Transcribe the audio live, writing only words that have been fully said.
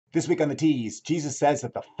This week on the Tees, Jesus says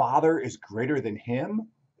that the Father is greater than him.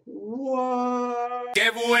 What? Hey,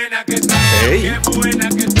 que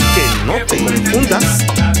no te confundas.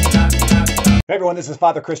 Hey everyone, this is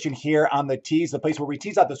Father Christian here on the Tees, the place where we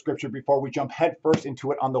tease out the scripture before we jump headfirst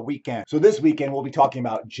into it on the weekend. So this weekend we'll be talking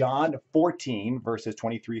about John 14, verses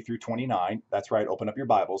 23 through 29. That's right, open up your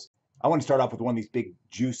Bibles. I want to start off with one of these big,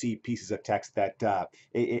 juicy pieces of text that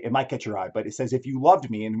it might catch your eye, but it says, if you loved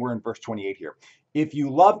me, and we're in verse 28 here, if you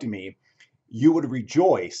loved me, you would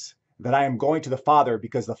rejoice that I am going to the Father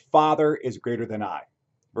because the Father is greater than I.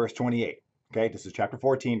 Verse 28. Okay, this is chapter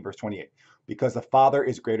 14, verse 28. Because the Father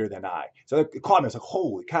is greater than I. So it caught me. I was like,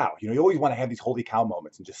 holy cow. You know, you always want to have these holy cow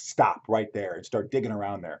moments and just stop right there and start digging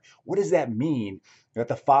around there. What does that mean that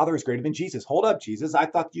the Father is greater than Jesus? Hold up, Jesus. I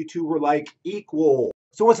thought you two were like equal.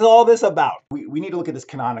 So what's all this about? We need to look at this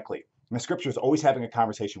canonically. And the scripture is always having a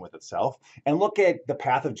conversation with itself and look at the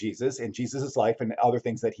path of Jesus and Jesus' life and other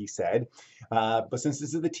things that he said. But since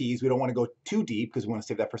this is the Tees, we don't want to go too deep because we want to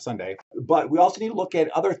save that for Sunday. But we also need to look at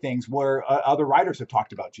other things where other writers have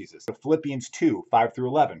talked about Jesus. Philippians 2, 5 through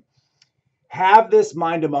 11. Have this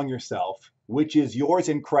mind among yourself, which is yours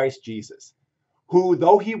in Christ Jesus, who,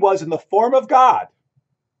 though he was in the form of God,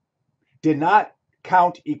 did not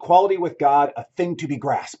count equality with God a thing to be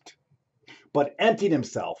grasped, but emptied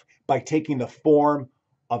himself by taking the form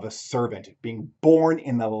of a servant, being born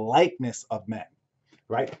in the likeness of men,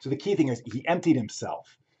 right? So the key thing is he emptied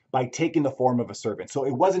himself by taking the form of a servant. So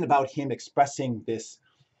it wasn't about him expressing this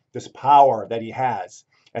power that he has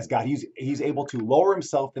as God. He's able to lower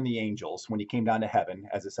himself than the angels when he came down to heaven,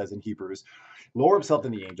 as it says in Hebrews, lower himself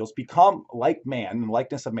than the angels, become like man, in the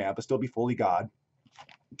likeness of man, but still be fully God.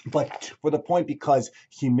 But for the point, because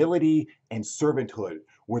humility and servanthood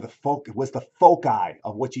was the foci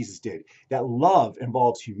of what Jesus did. That love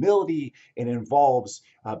involves humility, it involves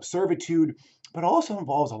servitude, but also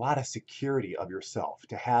involves a lot of security of yourself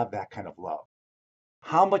to have that kind of love.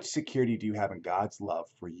 How much security do you have in God's love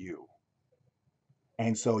for you?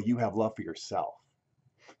 And so you have love for yourself,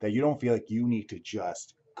 that you don't feel like you need to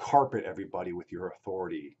just carpet everybody with your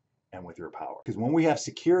authority and with your power. Because when we have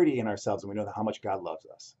security in ourselves and we know how much God loves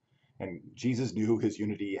us, and Jesus knew his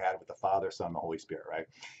unity he had with the Father, Son, and the Holy Spirit, right?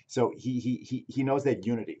 So he knows that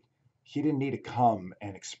unity. He didn't need to come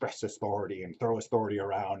and express authority and throw authority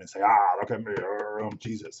around and say, look at me, I'm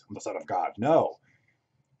Jesus, I'm the Son of God. No,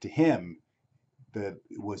 to him, it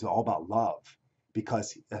was all about love,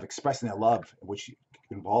 because of expressing that love, which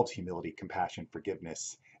involves humility, compassion,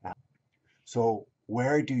 forgiveness. So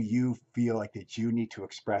where do you feel like that you need to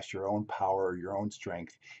express your own power, your own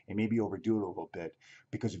strength, and maybe overdo it a little bit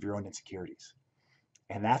because of your own insecurities?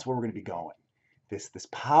 And that's where we're going to be going. This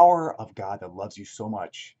power of God that loves you so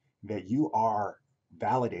much that you are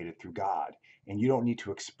validated through God, and you don't need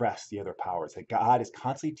to express the other powers. That God is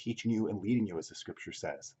constantly teaching you and leading you, as the scripture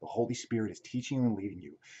says. The Holy Spirit is teaching you and leading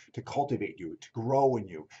you to cultivate you, to grow in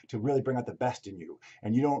you, to really bring out the best in you.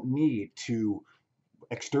 And you don't need to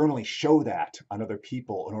externally show that on other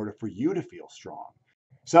people in order for you to feel strong.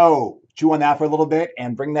 So chew on that for a little bit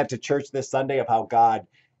and bring that to church this Sunday, of how God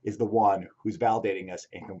is the one who's validating us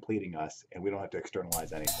and completing us, and we don't have to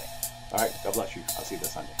externalize anything. All right, God bless you. I'll see you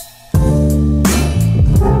this Sunday.